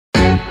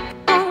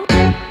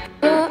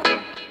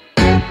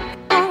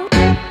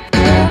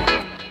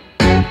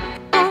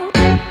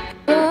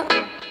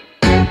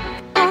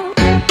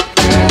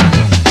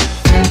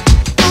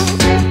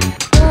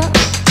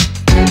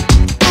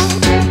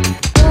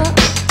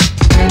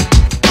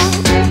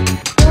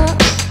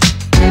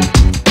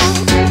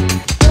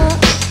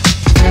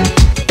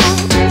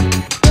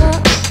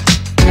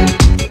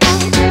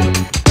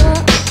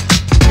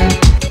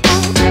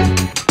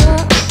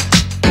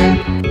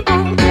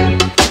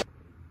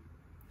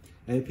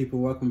Hey people,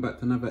 welcome back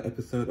to another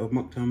episode of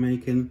Mocktail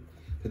making.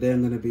 Today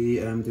I'm going to be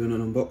doing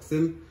an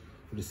unboxing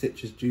for the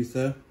citrus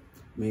juicer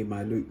made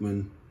by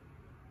LUUKMONDE.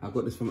 I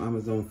got this from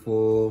Amazon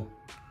for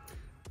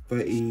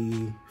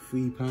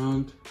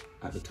 £33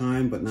 at the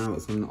time, but now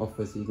it's on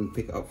offer so you can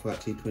pick it up for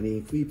actually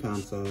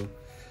 £23. So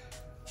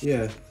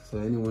yeah, so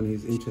anyone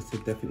who's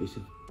interested definitely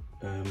should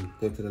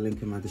go to the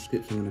link in my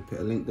description. I'm going to put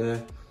a link there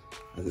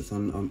as it's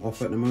on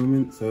offer at the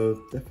moment,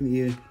 so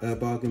definitely a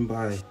bargain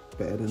buy,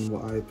 better than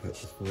what I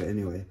purchased for it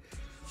anyway.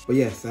 But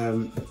yes,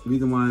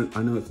 reason why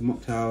I know it's a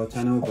Mocktail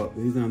channel, but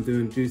the reason I'm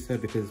doing juicer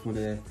because one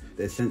of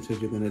the essentials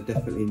you're going to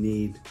definitely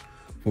need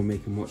for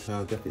making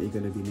Mocktail, definitely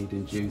going to be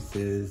needing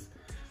juices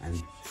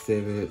and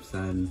syrups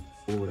and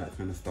all that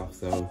kind of stuff.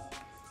 So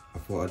I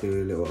thought I'd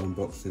do a little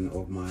unboxing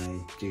of my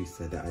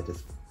juicer that I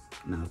just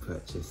now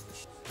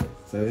purchased.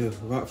 So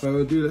without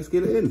further ado, let's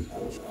get it in.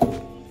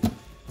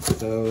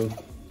 So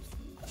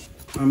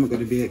I'm not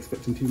going to be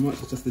expecting too much,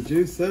 it's just a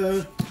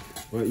juicer,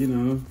 but you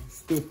know,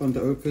 still fun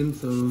to open.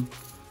 So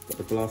got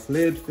the glass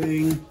lid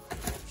thing,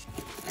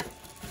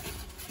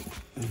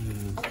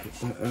 and put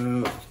that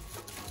out,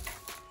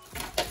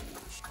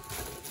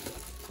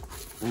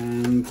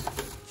 and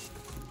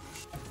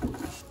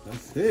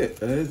that's it.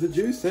 There's the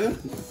juicer.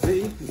 Let's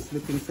see, it's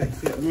looking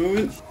sexy at the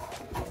moment.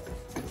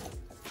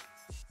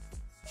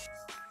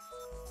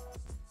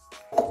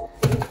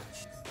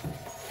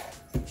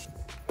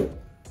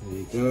 There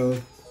you go.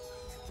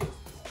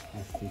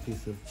 Nice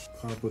piece of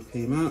cardboard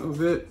came out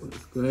of it.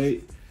 That's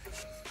great.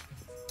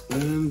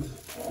 And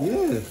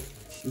yeah,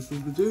 this is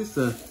the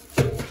juicer.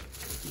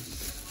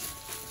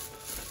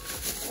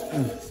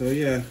 So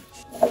yeah.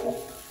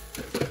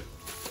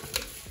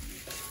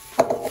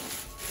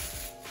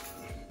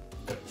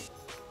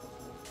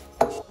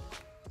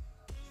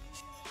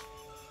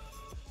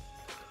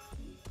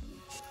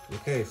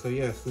 Okay, so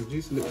yes, the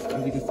juicer looks,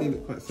 as you can see,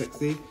 looks quite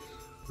sexy.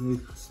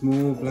 Really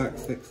small, black,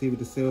 sexy with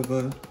the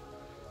silver.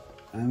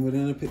 And we're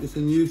gonna put this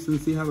in use and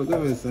see how it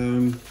goes.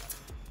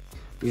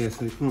 Yeah,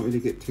 so you can't really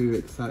get too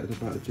excited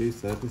about a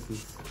juicer. This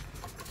is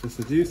just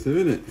a juicer,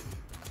 isn't it?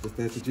 Just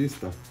there to juice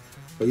stuff.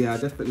 But yeah, I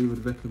definitely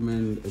would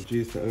recommend a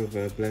juicer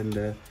over a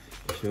blender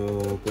if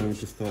you're going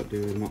to start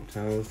doing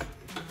mocktails.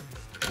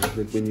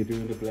 When you're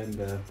doing the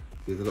blender,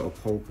 there's a lot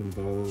of pulp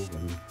involved,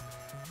 and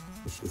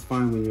it's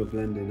fine when you're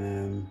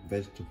blending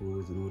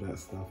vegetables and all that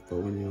stuff. But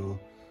when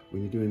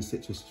you're doing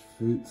citrus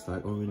fruits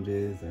like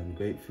oranges and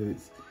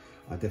grapefruits,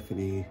 I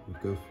definitely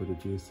would go for the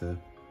juicer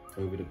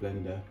over the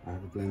blender. I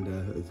have a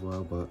blender as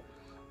well, but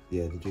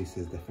yeah, the juicer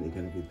is definitely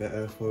going to be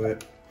better for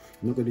it.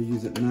 I'm not going to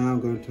use it now. I'm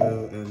going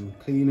to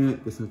clean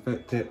it,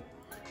 disinfect it,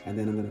 and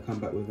then I'm going to come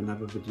back with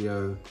another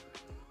video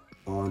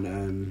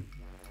on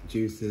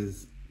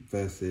juices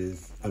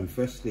versus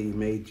freshly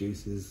made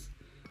juices,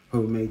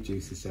 homemade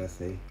juices shall I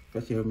say,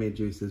 freshly homemade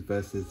juices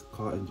versus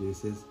carton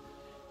juices,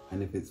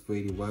 and if it's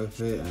really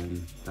worth it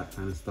and that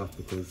kind of stuff,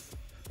 because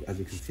as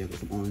you can see I've got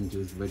some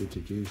oranges ready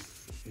to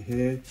juice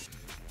here.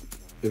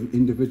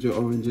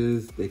 Individual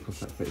oranges, they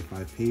cost like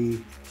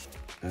 35p.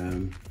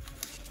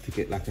 To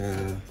get like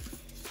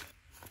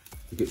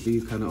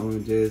these kind of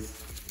oranges,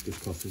 this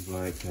costs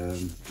like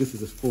this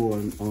is a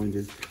 4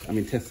 oranges. I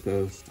mean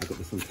Tesco, I got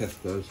this from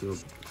Tesco. If you're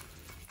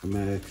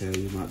America,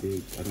 you might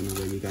be, I don't know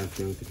where you guys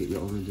go to get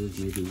your oranges,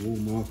 maybe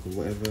Walmart or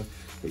whatever,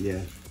 but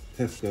yeah,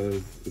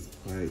 Tesco is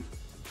quite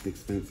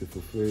expensive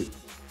for fruit.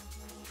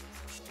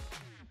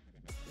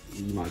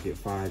 You might get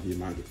 5, you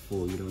might get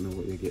 4, you don't know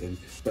what you're getting.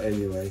 But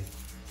anyway,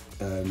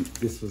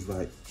 this was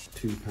like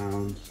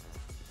 £2.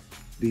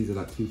 These are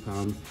like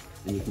 £2,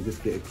 and you can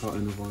just get a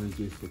carton of orange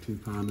juice for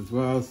 £2 as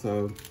well.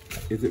 So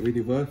is it really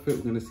worth it?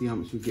 We're going to see how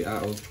much you get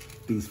out of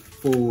these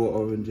 4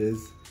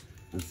 oranges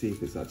and see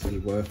if it's actually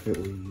worth it,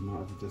 or you might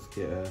have to just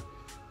get a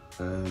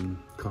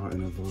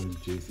carton of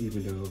orange juice,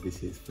 even though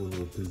obviously it's full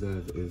of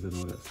preservatives and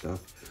all that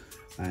stuff.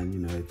 And you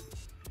know,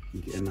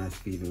 you get a nice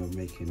feeling of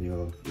making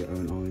your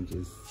own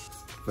oranges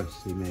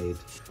freshly made.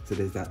 So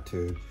there's that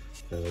too.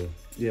 So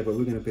yeah, but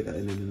we're going to put that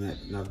in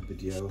another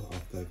video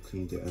after I've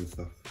cleaned it and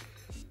stuff,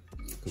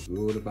 because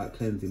we're all about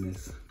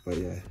cleanliness. But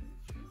yeah,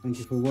 thank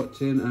you for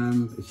watching.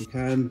 If you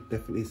can,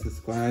 definitely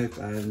subscribe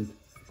and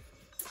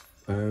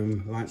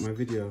like my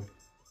video.